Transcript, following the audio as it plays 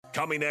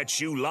Coming at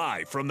you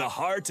live from the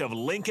heart of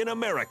Lincoln,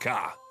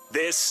 America.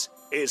 This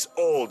is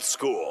Old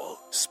School,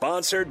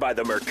 sponsored by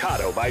the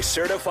Mercado by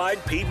Certified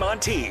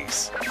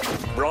Piedmontese.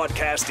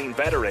 Broadcasting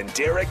veteran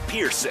Derek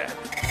Pearson.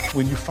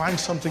 When you find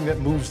something that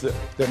moves them,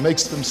 that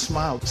makes them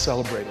smile,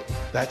 celebrate it.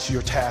 That's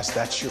your task.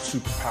 That's your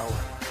superpower.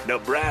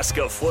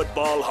 Nebraska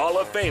Football Hall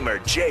of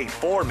Famer Jay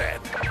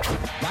Foreman.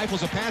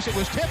 Rifles a pass. It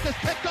was tipped. It's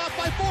picked off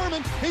by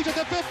Foreman. He's at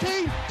the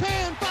 15,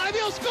 10, 5.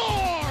 He'll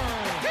score!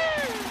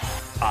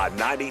 On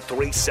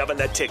 93.7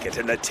 The Ticket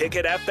and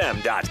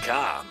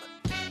theticketfm.com.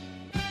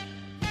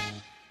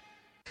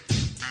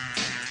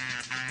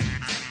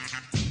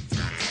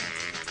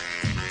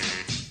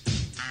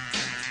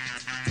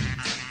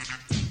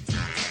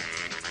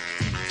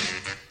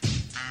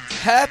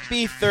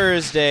 Happy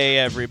Thursday,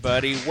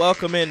 everybody.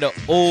 Welcome into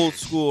Old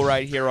School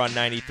right here on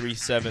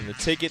 93.7 The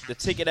Ticket,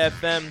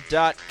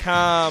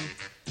 theticketfm.com.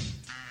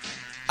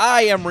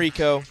 I am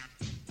Rico.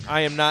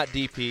 I am not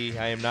DP.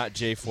 I am not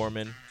Jay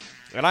Foreman.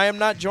 And I am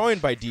not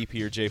joined by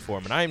DP or Jay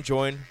Foreman. I am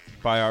joined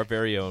by our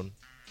very own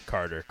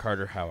Carter.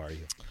 Carter, how are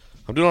you?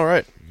 I'm doing all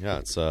right. Yeah,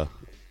 it's I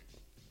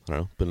don't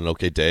know, been an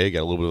okay day.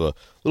 Got a little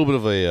bit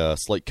of a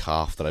slight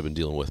cough that I've been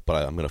dealing with, but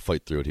I'm going to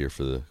fight through it here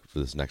for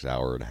this next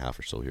hour and a half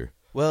or so here.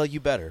 Well,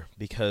 you better,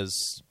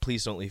 because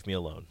please don't leave me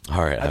alone.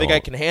 All right. I think I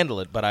can handle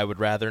it, but I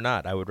would rather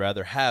not. I would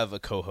rather have a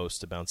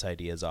co-host to bounce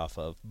ideas off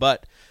of.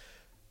 But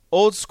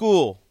Old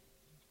School,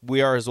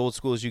 we are as old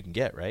school as you can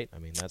get, right? I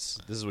mean, this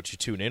is what you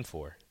tune in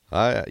for.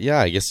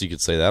 Yeah, I guess you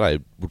could say that. I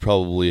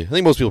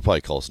think most people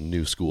probably call us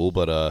new school,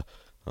 but I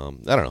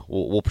don't know.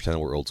 We'll pretend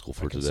we're old school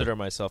for today. I consider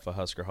myself a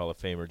Husker Hall of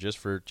Famer just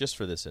for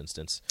this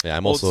instance. Yeah,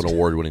 I'm also an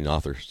award-winning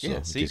author. So yeah,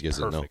 in case you guys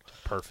didn't know.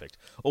 Perfect.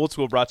 Old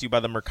School brought to you by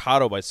the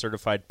Mercado by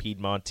Certified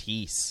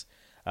Piedmontese.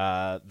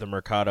 The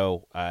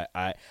Mercado,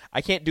 I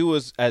can't do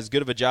as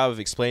good of a job of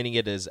explaining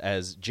it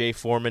as Jay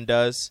Foreman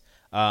does.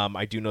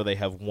 I do know they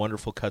have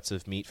wonderful cuts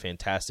of meat,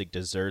 fantastic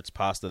desserts,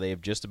 pasta. They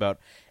have just about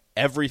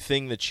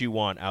everything that you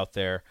want out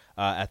there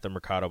at the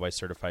Mercado by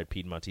Certified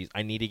Piedmontese.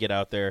 I need to get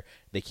out there.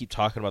 They keep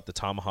talking about the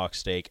tomahawk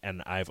steak,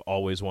 and I've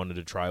always wanted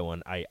to try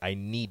one. I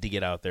need to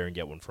get out there and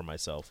get one for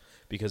myself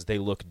because they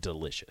look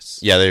delicious.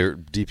 Yeah,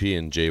 DP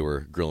and Jay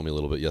were grilling me a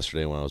little bit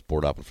yesterday when I was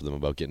board hopping for them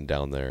about getting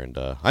down there, and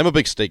I'm a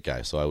big steak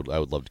guy, so I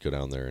would love to go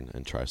down there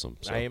and try some.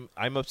 So.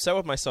 I'm upset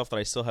with myself that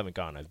I still haven't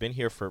gone. I've been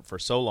here for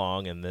so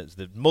long, and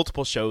the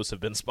multiple shows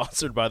have been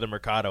sponsored by the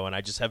Mercado, and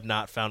I just have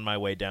not found my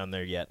way down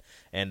there yet.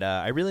 And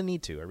I really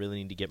need to. I really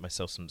need to get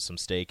myself some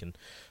steak and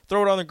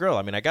throw it on the grill.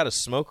 I mean, I got a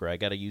smoker. I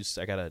got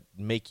to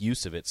make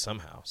use of it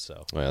somehow.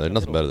 So yeah, there's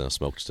nothing better than a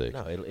smoked steak.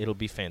 No, it'll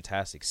be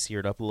fantastic. Sear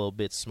it up a little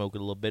bit, smoke it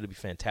a little bit. It'll be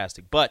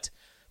fantastic. But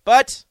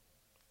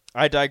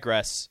I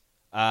digress.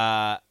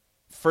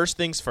 First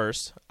things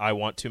first, I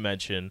want to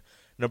mention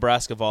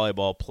Nebraska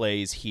volleyball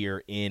plays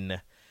here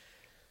in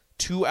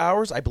 2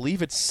 hours. I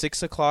believe it's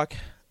 6 o'clock.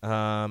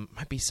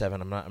 Might be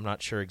 7. I'm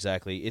not sure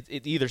exactly.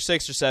 It either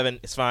 6 or 7.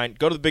 It's fine.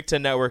 Go to the Big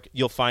Ten Network.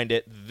 You'll find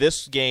it.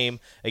 This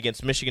game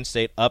against Michigan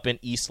State up in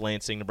East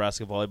Lansing,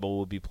 Nebraska volleyball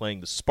will be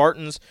playing the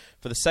Spartans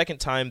for the second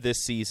time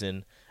this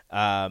season.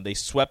 They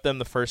swept them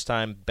the first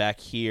time back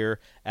here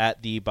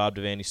at the Bob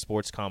Devaney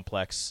Sports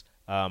Complex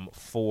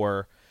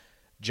for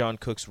John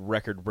Cook's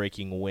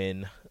record-breaking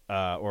win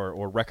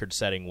or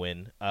record-setting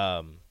win.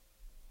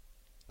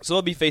 So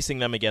they'll be facing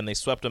them again. They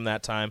swept them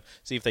that time.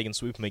 See if they can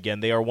sweep them again.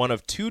 They are one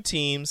of 2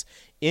 teams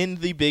in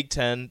the Big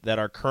Ten that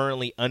are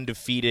currently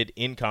undefeated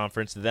in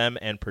conference, them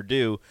and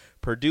Purdue.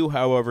 Purdue,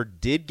 however,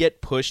 did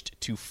get pushed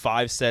to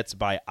 5 sets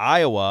by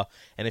Iowa.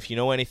 And if you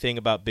know anything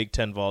about Big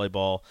Ten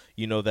volleyball,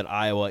 you know that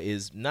Iowa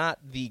is not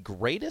the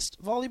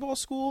greatest volleyball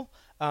school.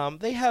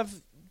 They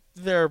have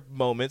their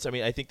moments. I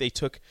mean, I think they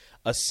took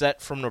a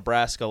set from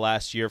Nebraska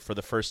last year for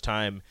the first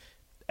time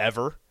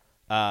ever.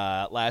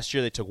 Last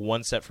year, they took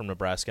 1 set from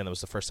Nebraska, and that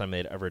was the first time they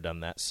had ever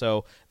done that.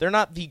 So they're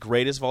not the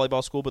greatest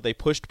volleyball school, but they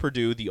pushed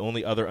Purdue, the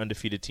only other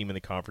undefeated team in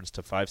the conference,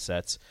 to 5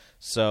 sets.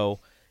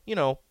 So,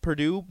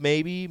 Purdue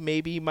maybe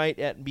might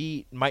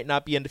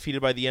not be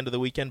undefeated by the end of the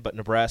weekend, but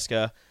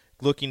Nebraska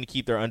looking to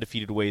keep their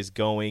undefeated ways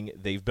going.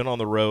 They've been on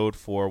the road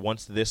for,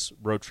 once this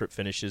road trip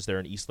finishes, they're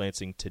in East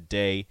Lansing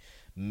today.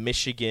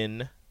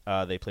 Michigan,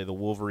 they play the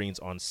Wolverines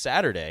on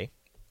Saturday,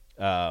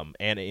 and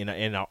in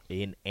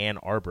Ann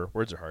Arbor.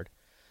 Words are hard.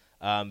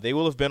 They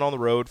will have been on the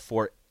road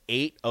for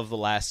 8 of the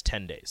last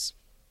 10 days.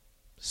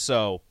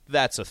 So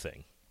that's a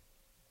thing.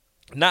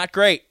 Not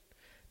great.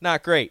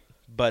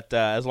 But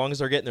as long as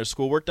they're getting their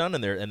schoolwork done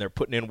and they're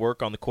putting in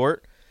work on the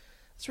court,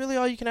 that's really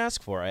all you can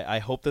ask for. I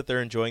hope that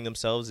they're enjoying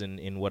themselves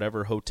in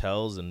whatever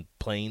hotels and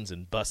planes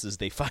and buses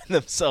they find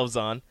themselves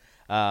on.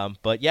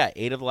 But yeah,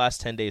 8 of the last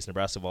 10 days,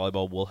 Nebraska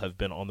volleyball will have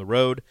been on the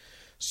road.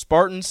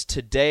 Spartans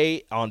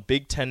today on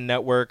Big Ten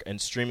Network and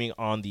streaming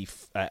on the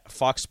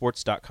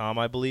foxsports.com,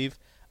 I believe.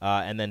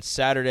 And then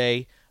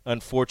Saturday,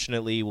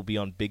 unfortunately, will be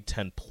on Big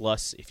Ten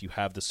Plus if you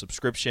have the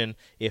subscription.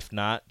 If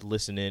not,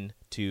 listen in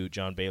to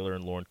John Baylor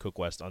and Lauren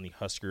Cookwest on the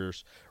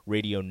Huskers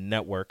Radio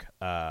Network.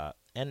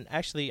 And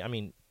actually, I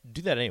mean,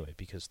 do that anyway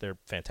because they're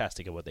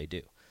fantastic at what they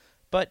do.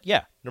 But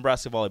yeah,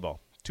 Nebraska volleyball.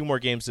 2 more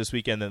games this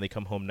weekend, then they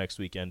come home next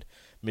weekend.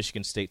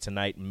 Michigan State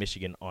tonight,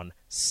 Michigan on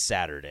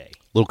Saturday.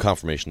 Little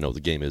confirmation, no,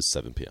 the game is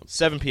 7 p.m.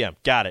 7 p.m.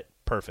 Got it.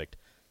 Perfect.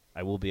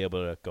 I will be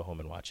able to go home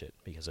and watch it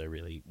because I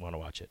really want to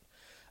watch it.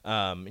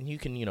 And you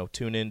can,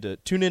 tune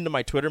into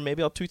my Twitter.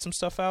 Maybe I'll tweet some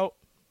stuff out.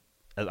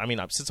 I mean,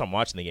 since I'm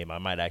watching the game, I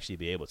might actually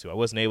be able to. I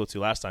wasn't able to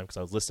last time because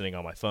I was listening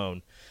on my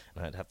phone,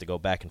 and I'd have to go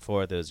back and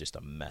forth. It was just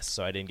a mess,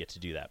 so I didn't get to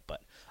do that.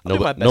 But I'll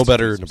do my best no to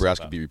better tweet some Nebraska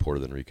stuff out. beat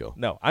reporter than Rico.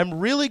 No, I'm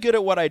really good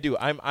at what I do.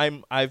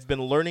 I've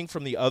been learning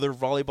from the other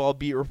volleyball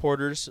beat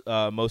reporters,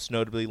 most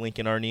notably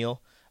Lincoln Arneal.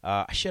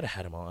 I should have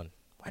had him on.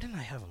 Why didn't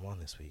I have him on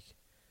this week?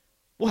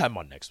 We'll have him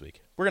on next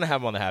week. We're gonna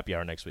have him on the happy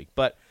hour next week.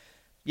 But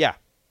yeah,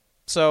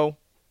 so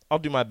I'll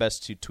do my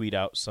best to tweet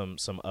out some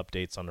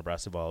updates on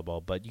Nebraska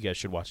volleyball, but you guys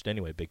should watch it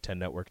anyway. Big Ten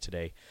Network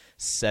today,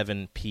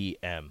 7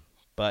 p.m.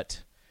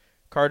 But,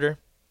 Carter,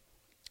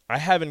 I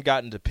haven't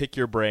gotten to pick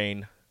your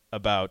brain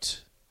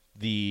about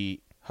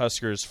the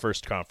Huskers'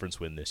 first conference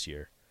win this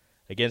year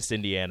against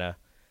Indiana,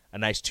 a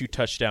nice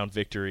 2-touchdown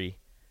victory.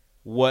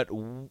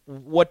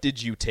 What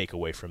did you take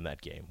away from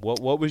that game?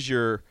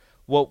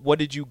 What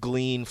did you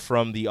glean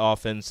from the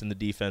offense and the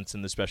defense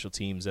and the special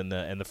teams and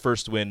the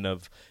first win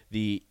of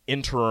the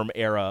interim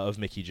era of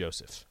Mickey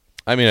Joseph?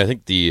 I mean, I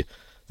think the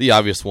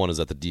obvious one is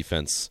that the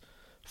defense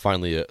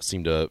finally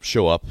seemed to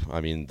show up. I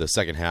mean, the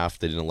second half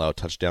they didn't allow a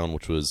touchdown,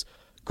 which was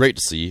great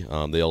to see.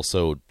 They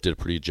also did a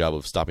pretty good job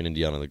of stopping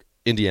Indiana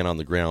on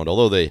the ground,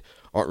 although they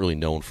aren't really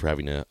known for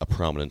having a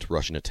prominent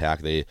rushing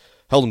attack. They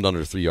held them to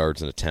under 3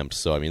 yards an attempt.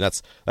 So I mean,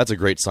 that's a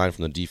great sign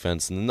from the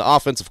defense. And then the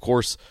offense, of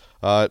course.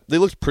 They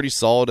looked pretty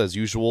solid as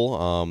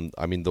usual.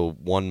 I mean, the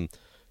one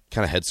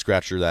kind of head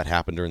scratcher that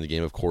happened during the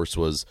game, of course,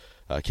 was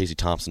Casey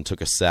Thompson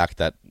took a sack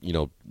that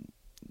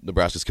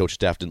Nebraska's coach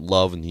staff didn't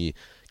love, and he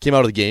came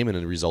out of the game, and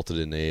it resulted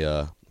in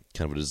a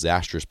kind of a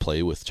disastrous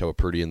play with Chubba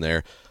Purdy in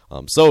there.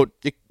 When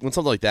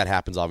something like that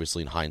happens,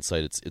 obviously in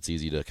hindsight, it's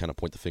easy to kind of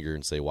point the finger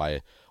and say why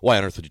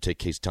on earth would you take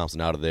Casey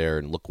Thompson out of there,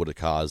 and look what it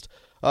caused.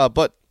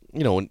 But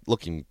when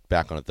looking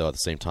back on it though, at the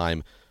same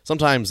time,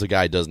 sometimes the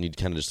guy does need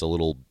kind of just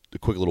a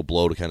quick little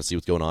blow to kind of see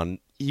what's going on.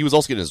 He was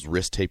also getting his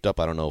wrist taped up.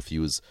 I don't know if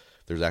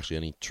there's actually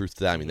any truth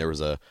to that. I mean, there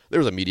was a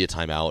media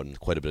timeout and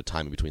quite a bit of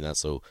time in between that,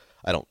 so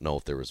I don't know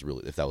if that was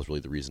really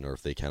the reason, or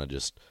if they kind of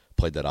just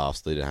played that off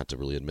so they didn't have to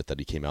really admit that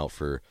he came out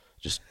for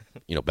just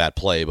bad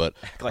play. But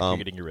like you're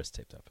getting your wrist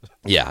taped up.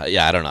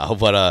 yeah, I don't know,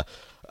 but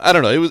I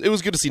don't know. It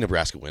was good to see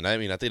Nebraska win. I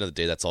mean, at the end of the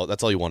day, that's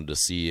all you wanted to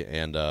see.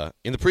 And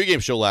in the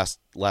pregame show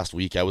last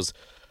week, I was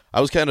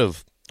kind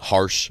of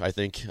harsh. I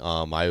think in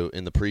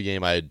the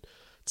pregame I had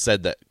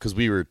said that because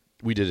me,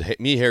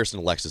 Harrison,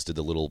 and Alexis did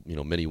the little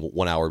mini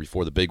 1 hour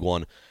before the big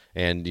one,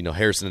 and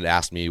Harrison had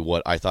asked me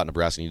what I thought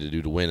Nebraska needed to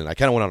do to win, and I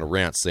kind of went on a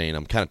rant saying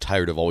I'm kind of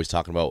tired of always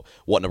talking about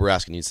what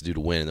Nebraska needs to do to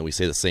win, and then we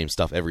say the same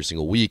stuff every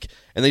single week,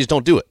 and they just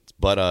don't do it.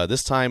 But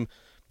this time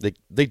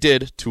they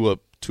did to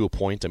a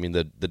point. I mean,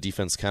 the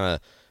defense kind of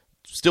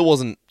still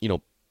wasn't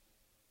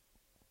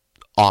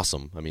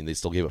awesome. I mean, they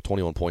still gave up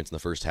 21 points in the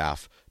first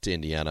half to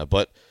Indiana,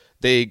 but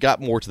they got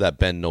more to that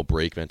bend no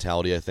break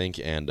mentality, I think,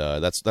 and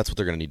that's what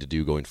they're going to need to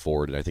do going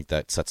forward. And I think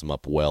that sets them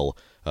up well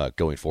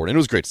going forward. And it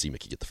was great to see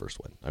Mickey get the first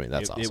win. I mean,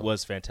 that's awesome. It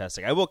was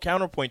fantastic. I will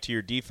counterpoint to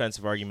your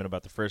defensive argument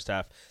about the first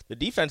half. The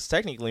defense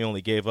technically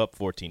only gave up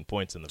 14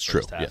 points in the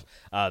first half.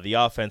 Yeah. The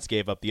offense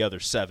gave up the other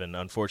 7,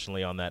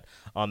 unfortunately, on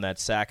that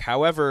sack.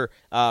 However,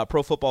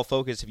 Pro Football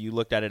Focus, if you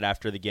looked at it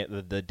after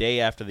the day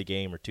after the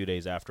game or 2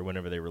 days after,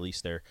 whenever they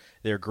released their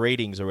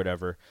gradings or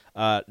whatever,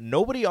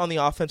 nobody on the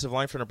offensive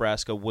line for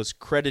Nebraska was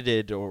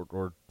credited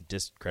or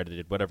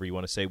discredited, whatever you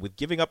want to say, with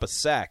giving up a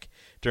sack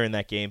during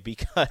that game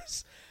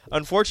because,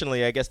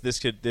 unfortunately, I guess this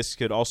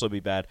could also be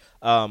bad.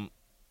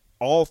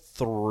 All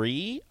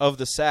 3 of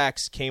the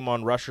sacks came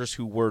on rushers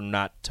who were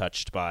not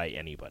touched by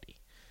anybody.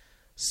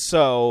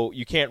 So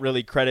you can't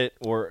really credit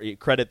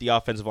the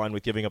offensive line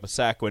with giving up a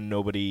sack when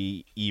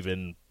nobody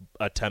even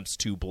attempts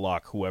to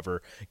block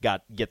whoever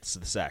gets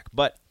the sack.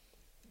 But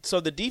so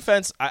the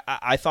defense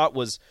I thought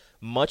was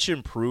much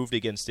improved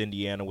against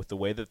Indiana with the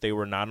way that they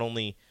were not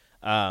only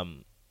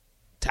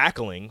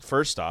tackling,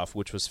 first off,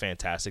 which was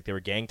fantastic. They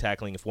were gang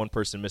tackling. If one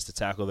person missed a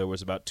tackle, there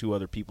was about 2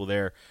 other people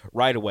there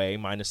right away,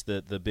 minus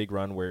the big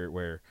run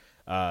where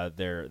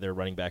their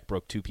running back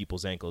broke 2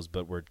 people's ankles,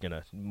 but we're going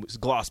to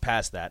gloss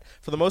past that.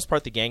 For the most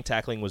part, the gang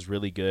tackling was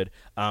really good.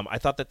 I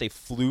thought that they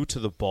flew to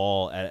the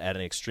ball at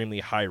an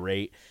extremely high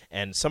rate,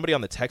 and somebody on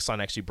the text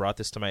line actually brought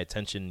this to my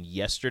attention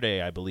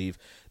yesterday, I believe.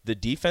 The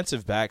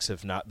defensive backs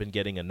have not been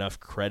getting enough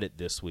credit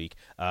this week,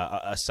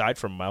 aside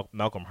from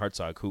Malcolm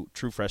Hartzog, who,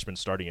 true freshman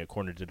starting at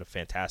corner, did a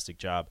fantastic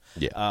job.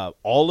 Yeah.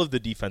 All of the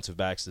defensive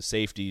backs, the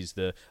safeties,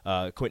 the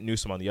Quentin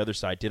Newsome on the other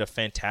side, did a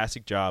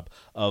fantastic job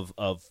of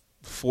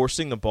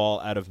forcing the ball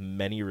out of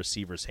many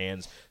receivers'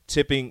 hands,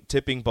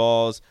 tipping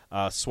balls,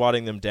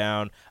 swatting them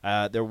down.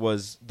 There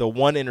was the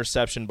one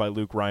interception by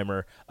Luke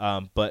Reimer,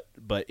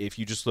 but if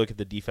you just look at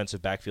the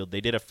defensive backfield,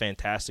 they did a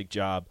fantastic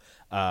job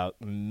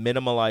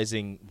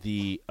minimalizing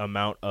the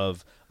amount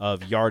of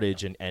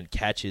yardage and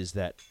catches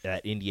that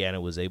Indiana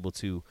was able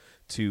to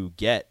to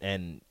get.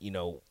 And,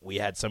 we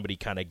had somebody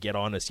kind of get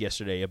on us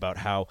yesterday about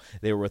how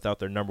they were without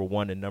their number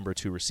 1 and number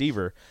 2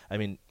 receiver. I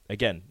mean,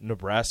 again,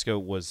 Nebraska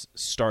was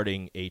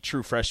starting a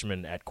true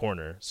freshman at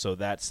corner. So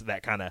that's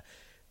that kind of,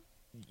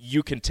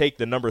 you can take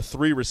the number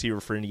 3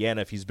 receiver for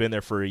Indiana. If he's been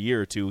there for a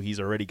year or two, he's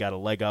already got a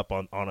leg up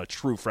on a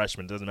true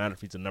freshman. It doesn't matter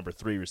if he's a number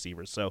 3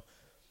 receiver. So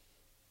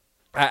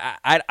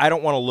I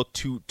don't want to look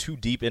too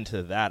deep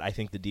into that. I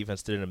think the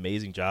defense did an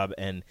amazing job,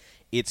 and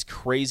it's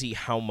crazy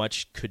how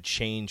much could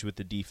change with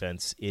the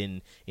defense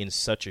in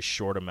such a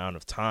short amount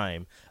of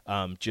time.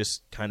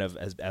 Just kind of,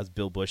 as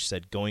Bill Busch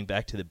said, going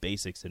back to the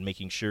basics and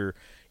making sure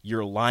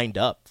you're lined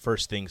up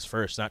first things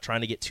first, not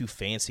trying to get too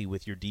fancy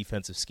with your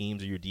defensive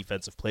schemes or your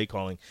defensive play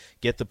calling.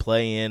 Get the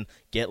play in,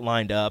 get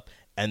lined up,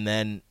 and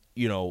then,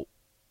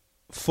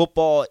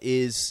 football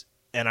is,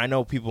 and I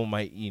know people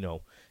might,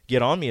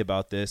 get on me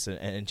about this,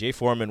 and Jay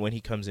Foreman, when he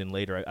comes in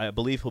later, I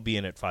believe he'll be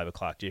in at 5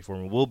 o'clock. Jay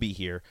Foreman will be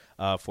here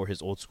for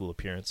his old school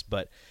appearance,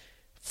 but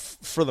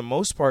for the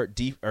most part,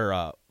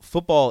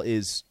 football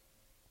is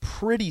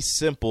pretty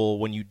simple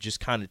when you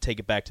just kind of take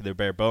it back to their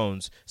bare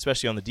bones,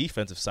 especially on the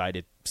defensive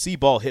side. See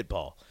ball, hit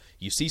ball.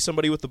 You see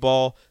somebody with the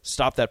ball,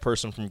 stop that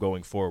person from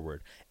going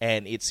forward.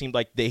 And it seemed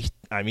like they,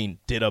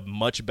 did a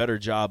much better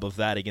job of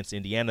that against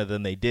Indiana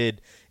than they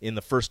did in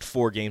the first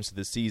 4 games of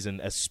the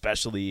season,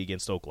 especially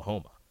against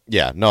Oklahoma.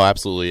 Yeah, no,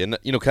 absolutely. And,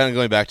 kind of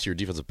going back to your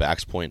defensive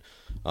backs point,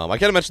 I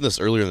kind of mentioned this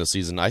earlier in the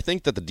season. I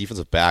think that the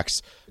defensive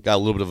backs got a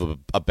little bit of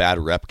a bad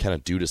rep kind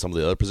of due to some of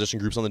the other position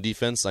groups on the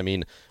defense. I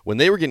mean, when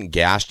they were getting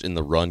gashed in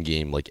the run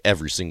game, like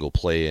every single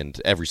play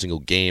and every single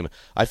game,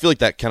 I feel like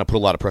that kind of put a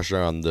lot of pressure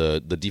on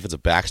the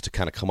defensive backs to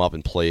kind of come up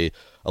and play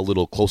a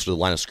little closer to the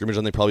line of scrimmage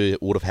than they probably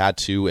would have had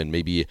to, and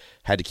maybe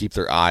had to keep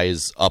their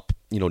eyes up,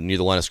 near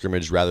the line of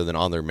scrimmage rather than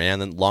on their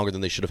man longer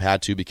than they should have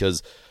had to,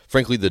 because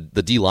frankly, the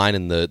D-line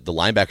and the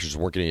linebackers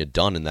weren't getting it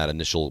done in that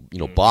initial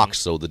box.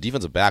 So the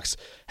defensive backs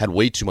had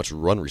way too much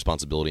run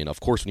responsibility. And of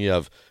course, when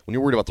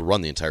you're worried about the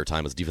run the entire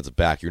time as a defensive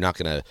back, you're not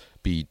going to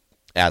be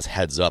as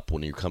heads up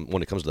when it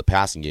comes to the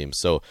passing game.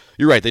 So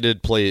you're right, they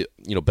did play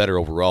better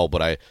overall,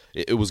 but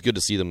it was good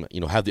to see them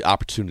have the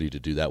opportunity to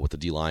do that with the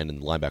D-line and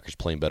the linebackers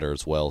playing better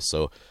as well.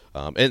 So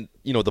and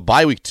the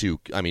bye week too,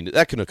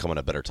 that couldn't have come at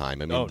a better time.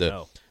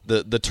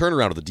 The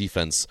turnaround of the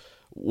defense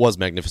was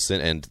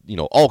magnificent, and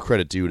all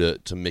credit due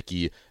to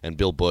Mickey and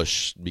Bill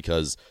Busch,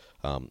 because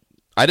I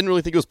didn't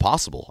really think it was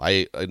possible.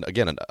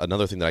 Again,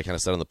 another thing that I kind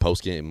of said on the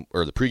post game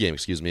or the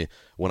pregame,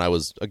 when I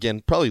was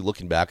probably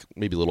looking back,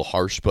 maybe a little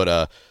harsh, but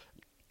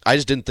I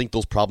just didn't think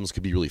those problems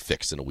could be really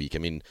fixed in a week.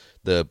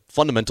 The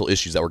fundamental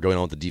issues that were going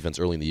on with the defense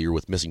early in the year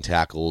with missing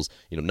tackles,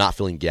 not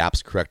filling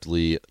gaps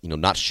correctly,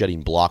 not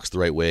shedding blocks the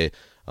right way.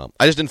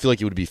 I just didn't feel like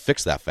it would be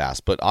fixed that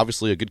fast. But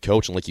obviously, a good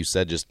coach, and like you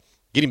said, just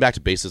getting back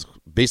to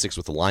basics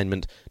with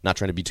alignment, not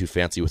trying to be too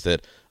fancy with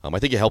it. I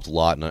think it helped a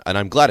lot, and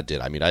I'm glad it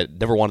did. I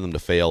never wanted them to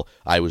fail.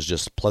 I was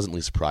just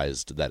pleasantly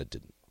surprised that it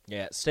didn't.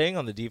 Yeah, staying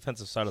on the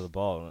defensive side of the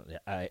ball,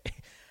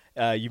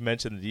 you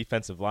mentioned the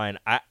defensive line.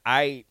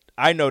 I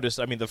noticed,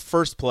 the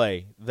first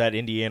play that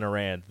Indiana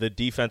ran, the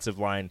defensive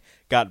line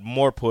got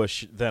more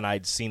push than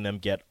I'd seen them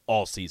get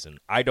all season.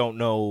 I don't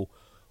know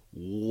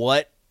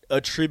what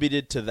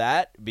attributed to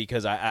that,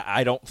 because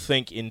I don't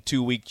think in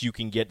 2 weeks you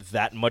can get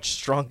that much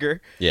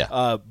stronger.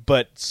 Yeah.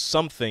 But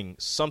something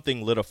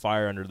lit a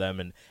fire under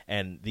them,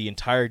 and the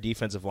entire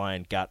defensive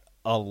line got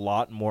a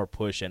lot more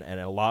push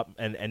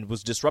and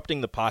was disrupting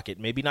the pocket,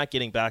 maybe not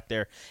getting back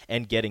there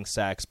and getting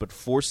sacks, but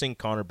forcing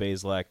Connor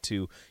Bazelak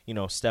to,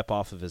 step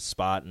off of his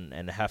spot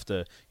and have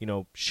to,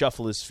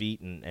 shuffle his feet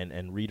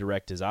and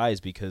redirect his eyes,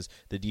 because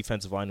the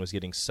defensive line was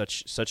getting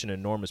such an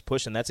enormous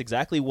push. And that's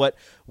exactly what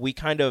we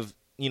kind of,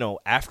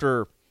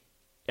 after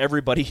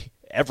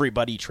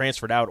everybody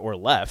transferred out or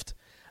left,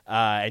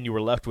 and you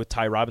were left with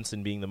Ty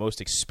Robinson being the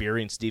most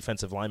experienced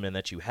defensive lineman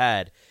that you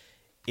had,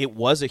 it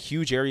was a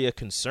huge area of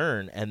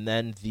concern. And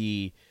then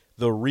the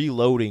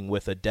reloading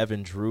with a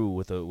Devin Drew,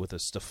 with a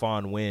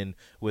Stephon Wynn,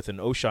 with an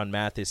O'Shawn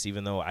Mathis,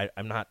 even though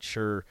I'm not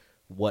sure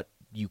what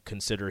you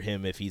consider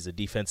him, if he's a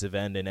defensive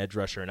end, an edge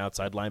rusher, an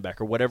outside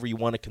linebacker, whatever you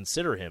want to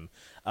consider him,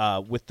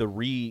 with the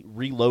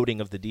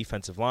reloading of the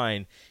defensive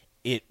line,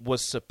 it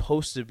was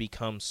supposed to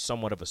become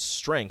somewhat of a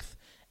strength.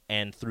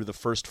 And through the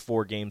first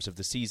 4 games of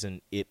the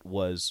season, it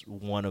was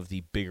one of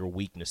the bigger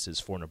weaknesses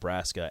for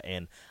Nebraska.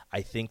 And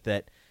I think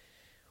that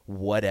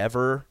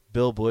whatever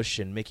Bill Busch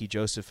and Mickey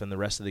Joseph and the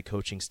rest of the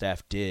coaching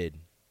staff did,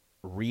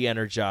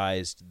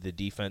 re-energized the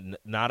defense,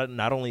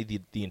 not only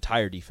the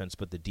entire defense,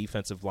 but the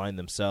defensive line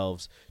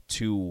themselves,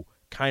 to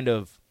kind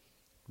of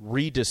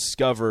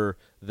rediscover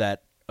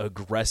that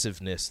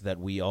aggressiveness that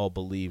we all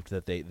believed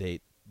that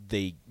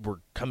they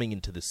were coming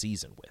into the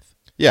season with.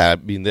 Yeah,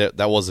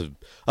 that was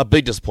a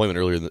big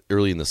disappointment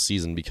early in the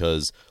season,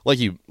 because like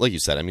you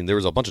said, there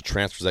was a bunch of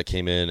transfers that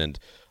came in, and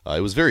it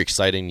was very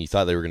exciting. You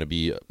thought they were going to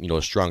be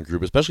a strong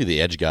group, especially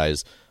the edge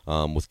guys,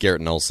 with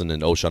Garrett Nelson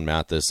and O'Shawn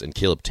Mathis and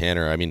Caleb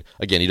Tanner.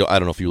 Again, I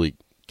don't know if you really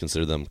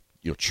consider them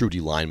true D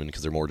linemen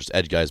because they're more just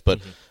edge guys,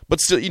 but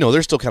still,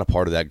 they're still kind of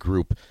part of that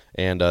group,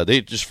 and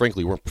they just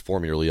frankly weren't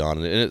performing early on,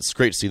 and it's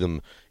great to see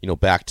them,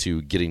 back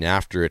to getting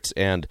after it.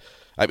 And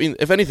I mean,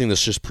 if anything,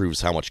 this just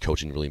proves how much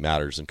coaching really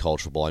matters in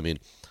college football. I mean,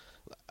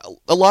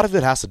 a lot of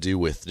it has to do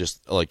with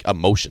just like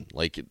emotion.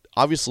 Like,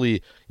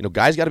 obviously,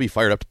 guys got to be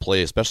fired up to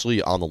play,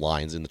 especially on the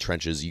lines in the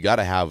trenches. You got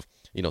to have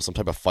some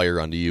type of fire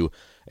under you,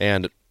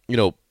 and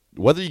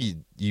whether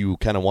you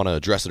kind of want to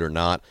address it or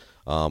not.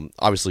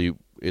 Obviously, you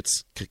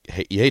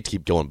hate to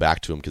keep going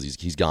back to him because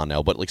he's gone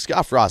now. But like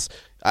Scott Frost,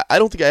 I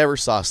don't think I ever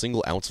saw a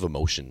single ounce of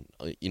emotion,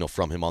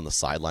 from him on the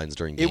sidelines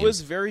during games. It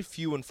was very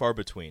few and far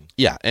between.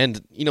 Yeah,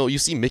 and you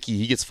see Mickey,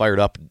 he gets fired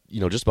up,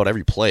 just about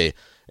every play,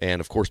 and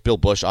of course Bill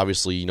Bush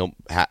obviously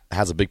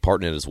has a big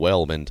part in it as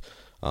well. And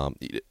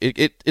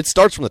it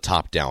starts from the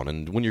top down,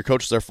 and when your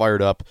coaches are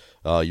fired up,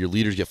 your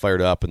leaders get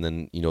fired up, and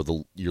then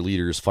your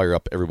leaders fire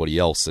up everybody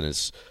else, and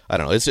it's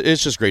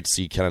just great to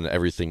see kind of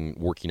everything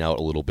working out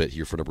a little bit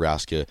here for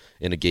Nebraska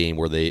in a game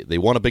where they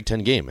won a Big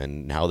Ten game,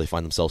 and now they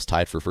find themselves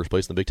tied for first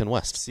place in the Big Ten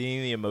West.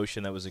 Seeing the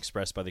emotion that was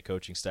expressed by the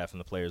coaching staff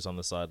and the players on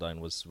the sideline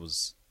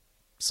was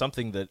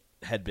something that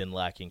had been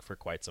lacking for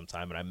quite some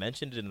time, and I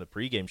mentioned it in the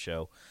pregame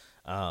show.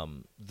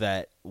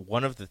 That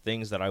one of the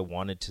things that I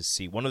wanted to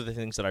see, one of the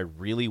things that I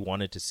really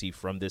wanted to see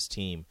from this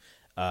team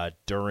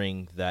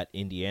during that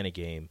Indiana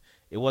game,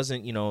 it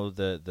wasn't,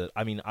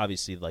 I mean,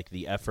 obviously, like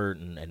the effort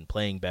and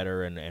playing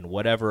better and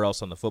whatever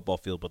else on the football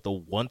field, but the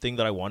one thing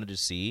that I wanted to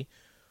see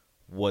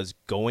was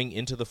going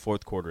into the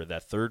fourth quarter,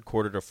 that third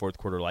quarter to fourth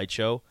quarter light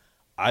show,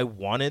 I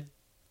wanted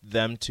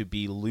them to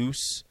be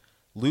loose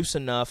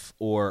enough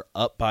or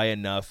up by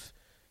enough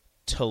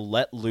to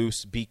let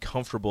loose, be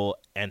comfortable,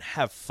 and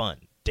have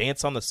fun.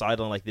 Dance on the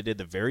sideline like they did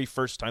the very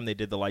first time they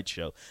did the light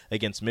show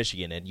against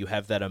Michigan, and you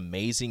have that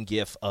amazing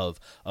gif of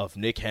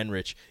Nick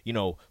Henrich,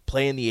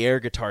 playing the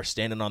air guitar,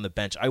 standing on the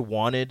bench. I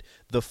wanted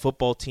the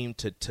football team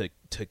to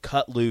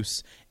cut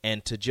loose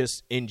and to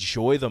just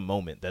enjoy the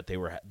moment that they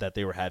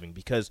were having,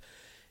 because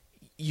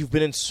you've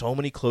been in so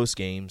many close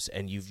games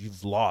and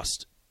you've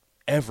lost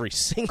every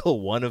single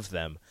one of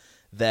them,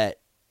 that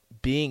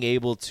being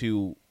able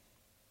to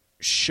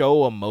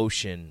show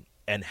emotion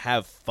and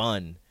have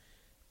fun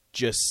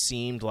just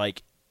seemed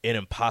like an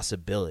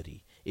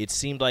impossibility. It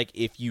seemed like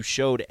if you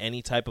showed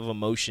any type of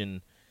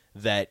emotion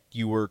that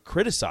you were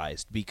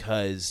criticized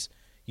because,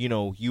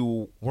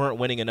 you weren't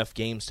winning enough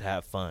games to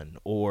have fun,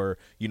 or,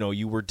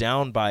 you were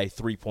down by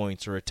 3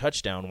 points or a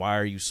touchdown. Why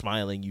are you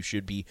smiling? You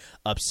should be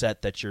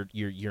upset that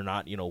you're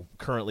not,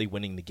 currently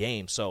winning the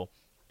game. So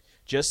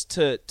just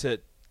to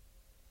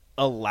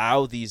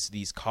allow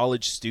these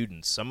college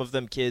students, some of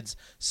them kids,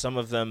 some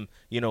of them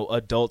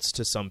adults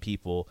to some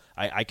people.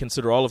 I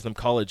consider all of them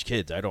college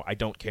kids. I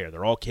don't care.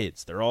 They're all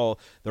kids. They're all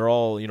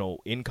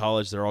in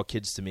college. They're all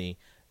kids to me.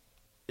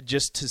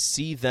 Just to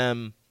see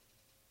them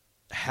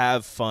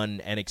have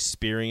fun and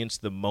experience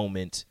the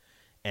moment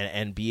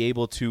and be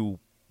able to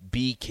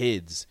be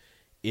kids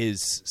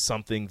is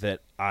something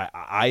that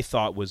I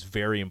thought was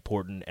very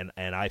important,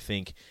 and I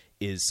think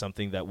is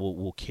something that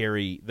will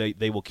carry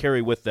they will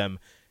carry with them,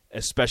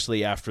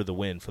 especially after the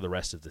win, for the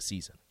rest of the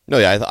season. No,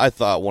 yeah, I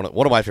thought one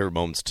of my favorite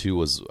moments too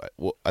was,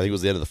 I think it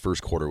was the end of the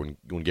first quarter when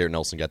Garrett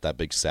Nelson got that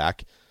big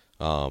sack,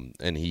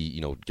 and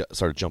he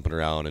started jumping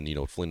around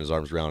and flinging his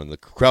arms around, and the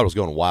crowd was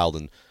going wild.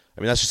 And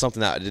I mean, that's just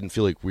something that I didn't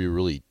feel like we were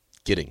really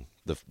getting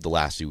the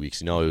last few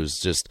weeks. It was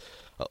just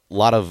a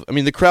lot of. I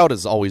mean, the crowd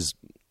is always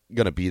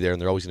going to be there,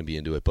 and they're always going to be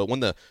into it. But when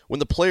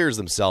the players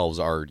themselves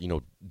are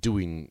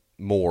doing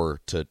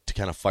more to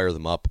kind of fire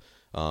them up.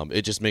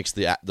 It just makes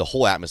the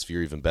whole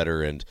atmosphere even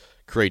better and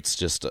creates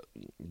just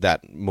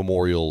that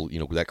memorial,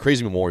 that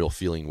crazy memorial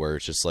feeling where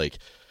it's just like,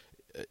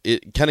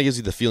 it kind of gives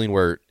you the feeling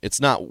where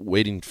it's not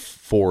waiting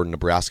for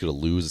Nebraska to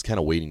lose, it's kind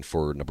of waiting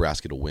for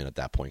Nebraska to win at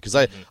that point. Because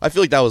I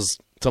feel like that was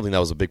something that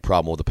was a big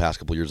problem over the past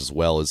couple of years as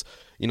well, is,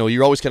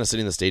 you're always kind of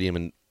sitting in the stadium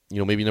and,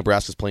 maybe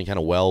Nebraska's playing kind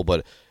of well,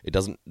 but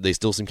they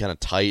still seem kind of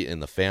tight,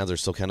 and the fans are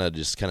still kind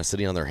of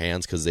sitting on their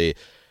hands because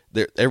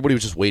everybody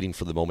was just waiting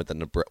for the moment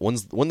that when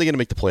they're going to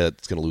make the play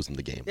that's going to lose them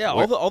the game. Yeah,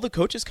 all the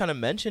coaches kind of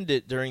mentioned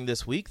it during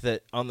this week,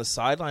 that on the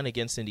sideline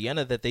against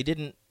Indiana, that they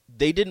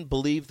didn't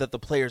believe that the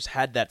players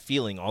had that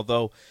feeling.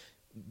 Although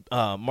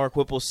Mark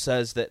Whipple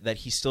says that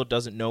he still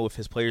doesn't know if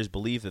his players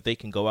believe that they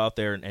can go out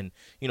there and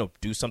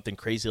do something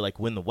crazy like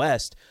win the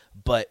West.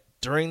 But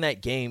during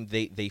that game,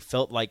 they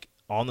felt like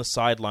on the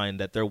sideline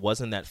that there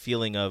wasn't that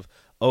feeling of,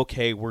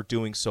 okay, we're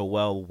doing so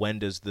well. When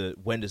does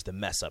the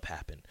mess up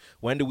happen?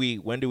 When do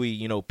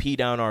we pee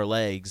down our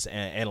legs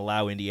and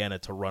allow Indiana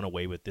to run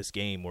away with this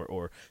game,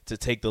 or to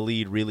take the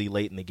lead really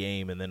late in the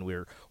game, and then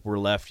we're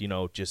left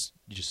just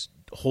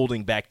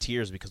holding back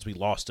tears because we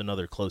lost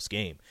another close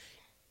game.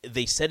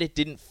 They said it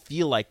didn't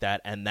feel like that,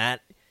 and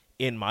that,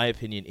 in my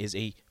opinion, is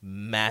a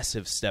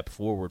massive step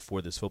forward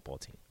for this football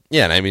team.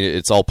 Yeah, and I mean,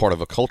 it's all part of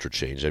a culture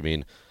change. I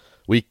mean,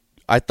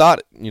 I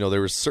thought there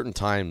were certain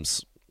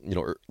times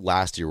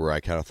last year where I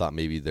kind of thought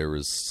maybe there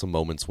was some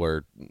moments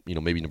where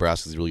maybe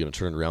Nebraska's really going to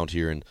turn it around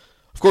here, and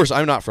Of course,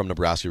 I'm not from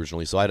Nebraska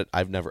originally, so I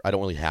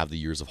don't really have the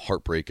years of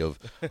heartbreak of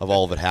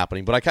all of it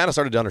happening. But I kind of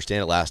started to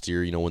understand it last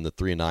year, when the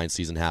 3-9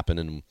 season happened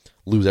and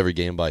lose every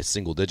game by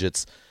single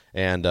digits.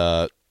 And,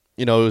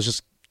 it was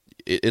just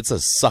it's a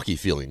sucky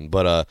feeling.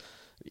 But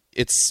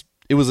it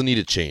was a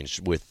needed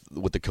change with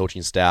the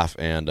coaching staff.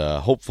 And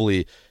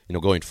hopefully,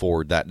 going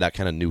forward, that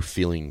kind of new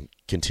feeling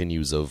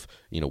continues of,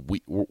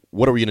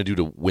 what are we going to do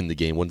to win the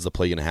game? When's the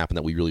play going to happen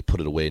that we really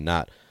put it away,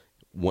 not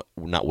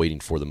waiting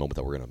for the moment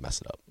that we're going to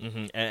mess it up.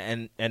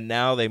 Mm-hmm. And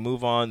now they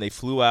move on. They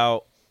flew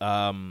out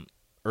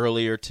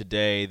earlier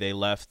today. They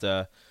left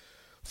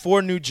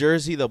for New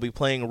Jersey. They'll be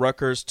playing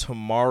Rutgers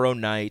tomorrow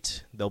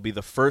night. They'll be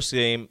the first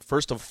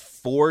of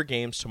 4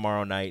 games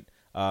tomorrow night,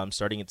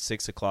 starting at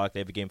 6 o'clock. They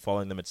have a game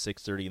following them at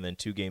 6:30 and then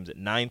 2 games at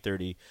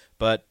 9:30.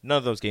 But none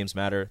of those games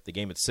matter. The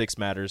game at 6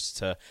 matters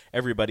to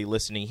everybody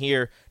listening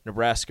here.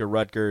 Nebraska,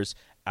 Rutgers,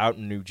 out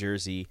in New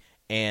Jersey.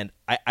 And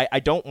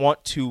I don't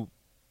want to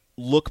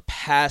look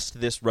past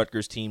this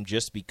Rutgers team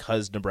just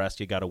because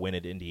Nebraska got a win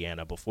at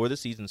Indiana. Before the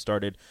season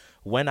started,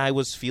 when I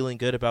was feeling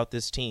good about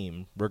this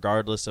team,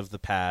 regardless of the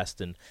past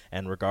and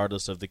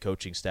regardless of the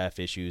coaching staff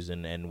issues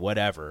and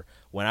whatever,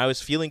 when I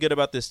was feeling good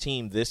about this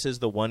team, this is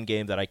the one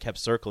game that I kept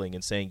circling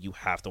and saying, you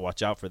have to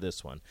watch out for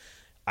this one.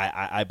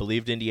 I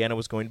believed Indiana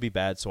was going to be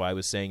bad, so I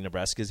was saying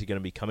Nebraska is going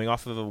to be coming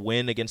off of a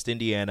win against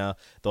Indiana.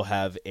 They'll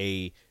have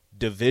a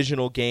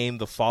divisional game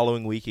the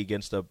following week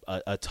against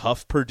a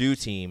tough Purdue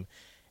team,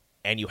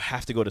 and you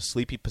have to go to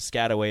sleepy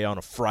Piscataway on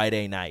a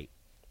Friday night.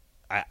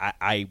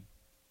 I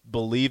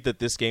believe that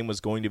this game was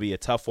going to be a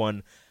tough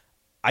one.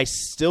 I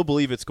still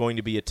believe it's going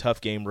to be a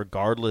tough game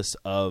regardless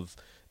of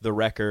the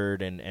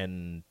record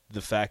and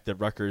the fact that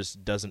Rutgers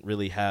doesn't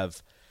really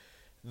have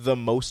the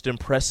most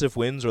impressive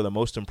wins or the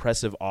most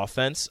impressive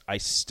offense. I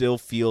still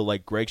feel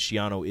like Greg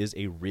Schiano is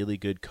a really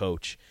good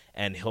coach,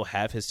 and he'll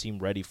have his team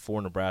ready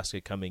for Nebraska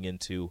coming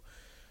into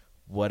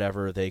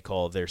whatever they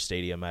call their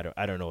stadium.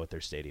 I don't know what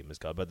their stadium is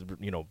called, but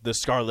the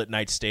Scarlet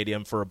Knights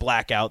Stadium for a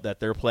blackout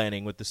that they're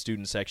planning with the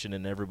student section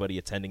and everybody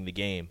attending the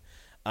game.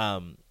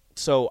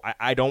 So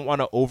I don't want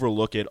to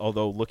overlook it,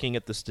 although looking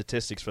at the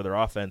statistics for their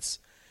offense,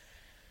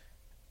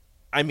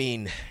 I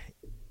mean,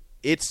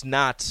 it's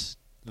not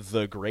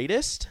the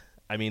greatest.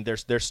 I mean,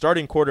 their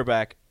starting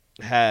quarterback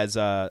has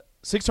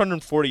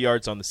 640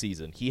 yards on the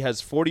season. He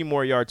has 40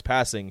 more yards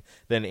passing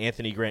than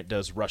Anthony Grant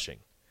does rushing.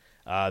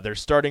 Their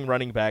starting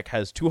running back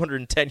has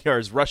 210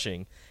 yards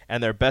rushing,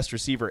 and their best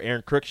receiver,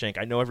 Aaron Cruikshank,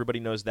 I know everybody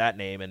knows that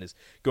name and is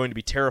going to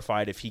be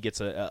terrified if he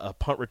gets a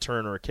punt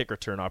return or a kick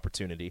return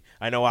opportunity.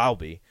 I know I'll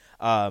be.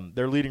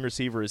 Their leading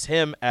receiver is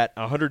him at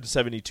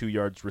 172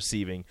 yards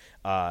receiving,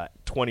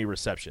 20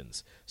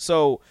 receptions.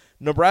 So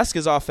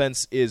Nebraska's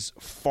offense is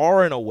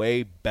far and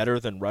away better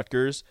than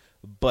Rutgers,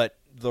 but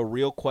the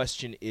real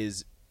question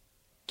is,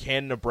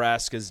 can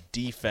Nebraska's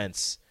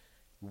defense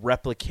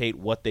replicate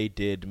what they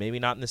did? Maybe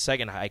not in the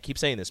second. I keep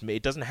saying this.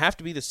 It doesn't have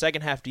to be the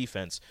second half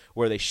defense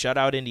where they shut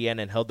out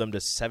Indiana and held them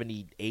to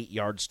 78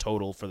 yards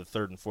total for the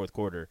third and fourth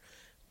quarter.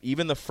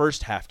 Even the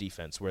first half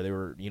defense where they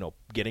were,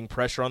 getting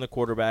pressure on the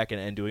quarterback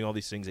and doing all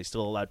these things, they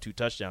still allowed 2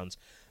 touchdowns.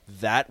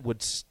 That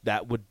would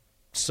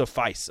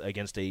suffice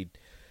against a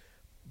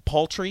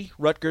paltry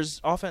Rutgers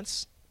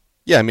offense.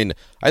 Yeah, I mean,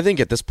 I think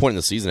at this point in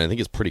the season, I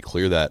think it's pretty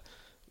clear that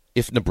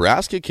if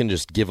Nebraska can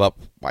just give up,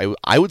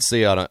 I would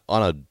say on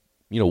a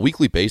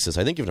weekly basis,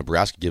 I think if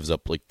Nebraska gives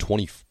up like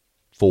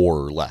 24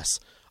 or less,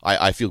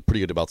 I feel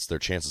pretty good about their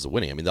chances of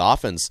winning. I mean, the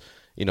offense,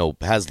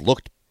 has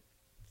looked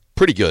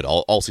pretty good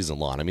all season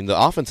long. I mean, the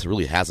offense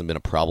really hasn't been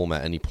a problem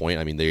at any point.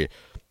 I mean, they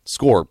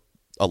score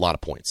a lot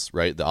of points,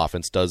 right? The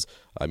offense does.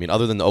 I mean,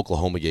 other than the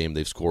Oklahoma game,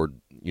 they've scored,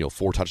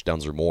 4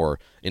 touchdowns or more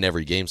in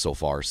every game so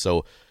far.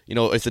 So,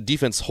 if the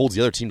defense holds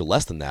the other team to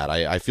less than that,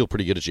 I feel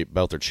pretty good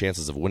about their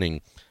chances of winning.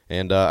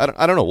 And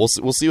I don't know.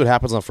 We'll see what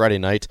happens on Friday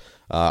night.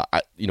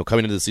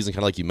 Coming into the season,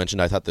 kind of like you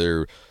mentioned, I thought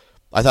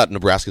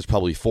Nebraska's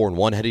probably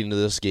 4-1 heading into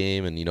this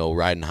game, and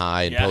riding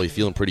high and probably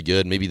feeling pretty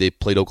good. Maybe they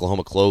played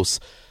Oklahoma close,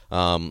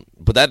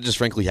 but that just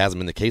frankly hasn't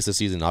been the case this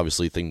season.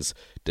 Obviously, things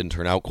didn't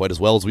turn out quite as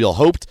well as we all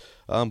hoped,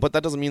 but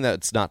that doesn't mean that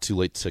it's not too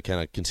late to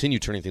kind of continue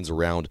turning things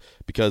around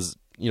because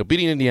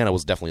beating Indiana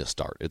was definitely a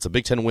start. It's a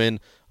Big Ten win.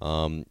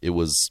 It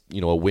was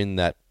a win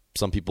that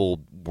some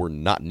people were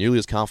not nearly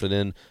as confident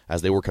in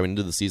as they were coming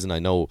into the season. I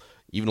know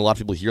even a lot of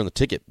people here on the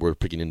ticket were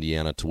picking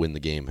Indiana to win the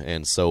game.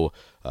 And so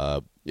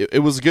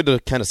it was good to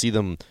kind of see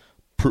them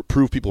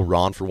prove people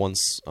wrong for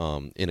once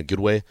in a good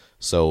way.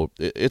 So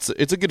it's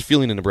a good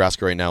feeling in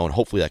Nebraska right now, and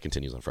hopefully that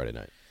continues on Friday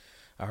night.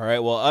 All right,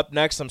 well, up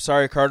next, I'm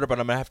sorry, Carter, but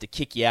I'm going to have to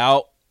kick you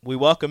out. We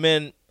welcome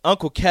in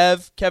Uncle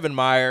Kevin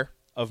Meyer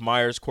of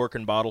Meyer's Cork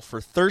and Bottle for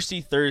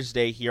Thirsty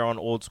Thursday here on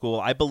Old School.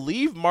 I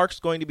believe Mark's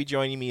going to be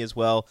joining me as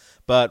well,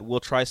 but we'll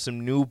try some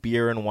new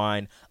beer and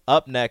wine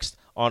up next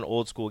on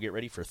Old School. Get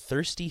ready for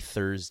Thirsty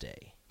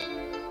Thursday.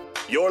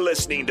 You're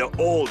listening to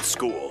Old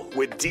School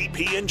with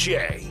DP and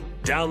J.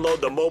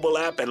 Download the mobile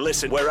app and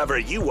listen wherever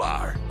you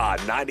are on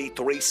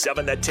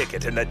 93.7 The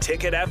Ticket and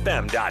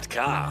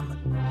theticketfm.com.